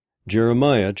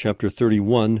Jeremiah chapter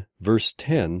 31, verse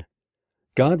 10,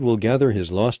 God will gather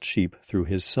his lost sheep through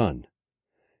his Son.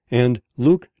 And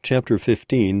Luke chapter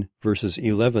 15, verses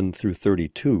 11 through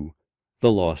 32,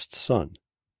 the lost son.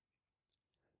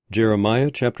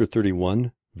 Jeremiah chapter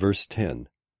 31, verse 10.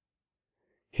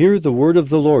 Hear the word of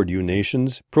the Lord, you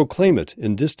nations, proclaim it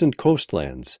in distant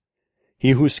coastlands.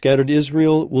 He who scattered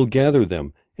Israel will gather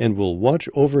them, and will watch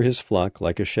over his flock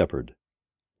like a shepherd.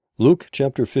 Luke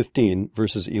chapter 15,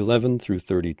 verses 11 through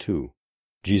 32.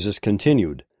 Jesus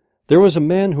continued, There was a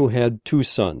man who had 2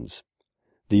 sons.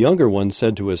 The younger one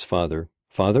said to his father,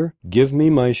 Father, give me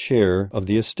my share of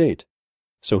the estate.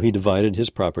 So he divided his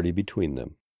property between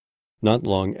them. Not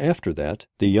long after that,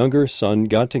 the younger son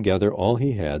got together all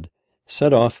he had,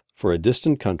 set off for a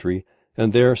distant country,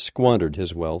 and there squandered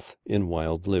his wealth in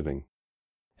wild living.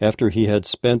 After he had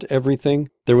spent everything,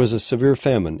 there was a severe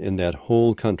famine in that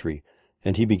whole country,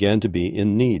 and he began to be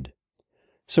in need.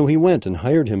 So he went and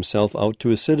hired himself out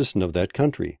to a citizen of that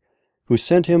country, who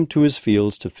sent him to his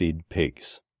fields to feed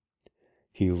pigs.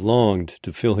 He longed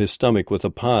to fill his stomach with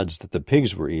the pods that the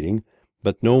pigs were eating,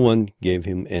 but no one gave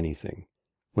him anything.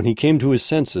 When he came to his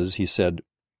senses, he said,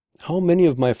 How many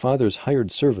of my father's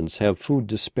hired servants have food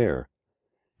to spare?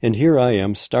 And here I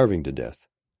am starving to death.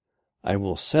 I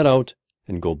will set out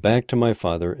and go back to my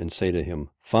father and say to him,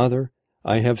 Father,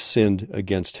 I have sinned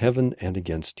against heaven and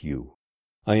against you.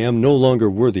 I am no longer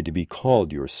worthy to be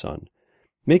called your son.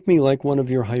 Make me like one of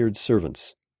your hired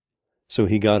servants. So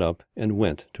he got up and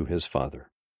went to his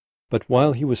father. But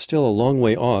while he was still a long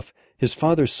way off, his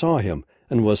father saw him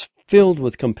and was filled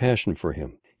with compassion for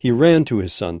him. He ran to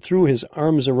his son, threw his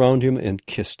arms around him, and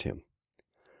kissed him.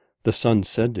 The son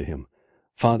said to him,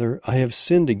 Father, I have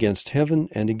sinned against heaven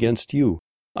and against you.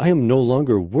 I am no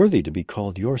longer worthy to be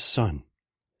called your son.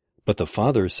 But the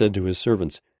father said to his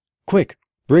servants, Quick,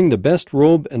 bring the best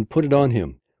robe and put it on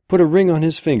him. Put a ring on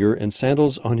his finger and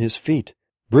sandals on his feet.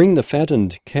 Bring the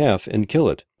fattened calf and kill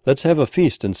it. Let's have a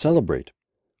feast and celebrate.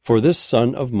 For this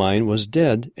son of mine was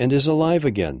dead and is alive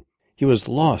again. He was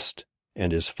lost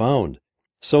and is found.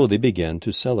 So they began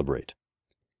to celebrate.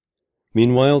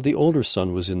 Meanwhile the older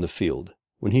son was in the field.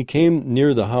 When he came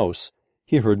near the house,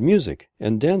 he heard music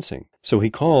and dancing. So he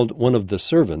called one of the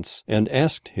servants and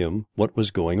asked him what was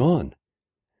going on.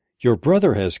 Your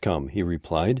brother has come, he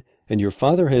replied, and your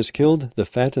father has killed the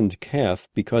fattened calf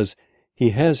because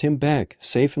he has him back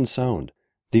safe and sound.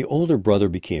 The older brother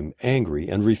became angry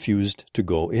and refused to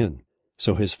go in.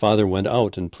 So his father went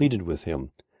out and pleaded with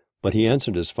him. But he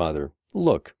answered his father,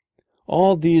 Look,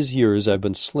 all these years I've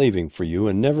been slaving for you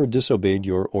and never disobeyed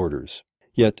your orders.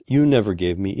 Yet you never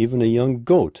gave me even a young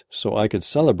goat so I could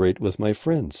celebrate with my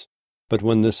friends. But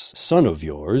when this son of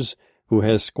yours, who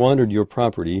has squandered your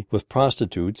property with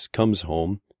prostitutes, comes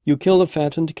home, you kill a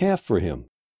fattened calf for him.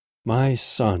 My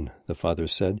son, the father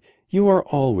said, you are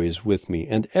always with me,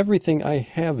 and everything I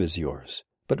have is yours.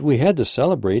 But we had to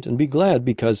celebrate and be glad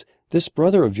because this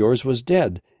brother of yours was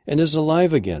dead and is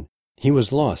alive again. He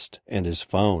was lost and is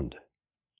found.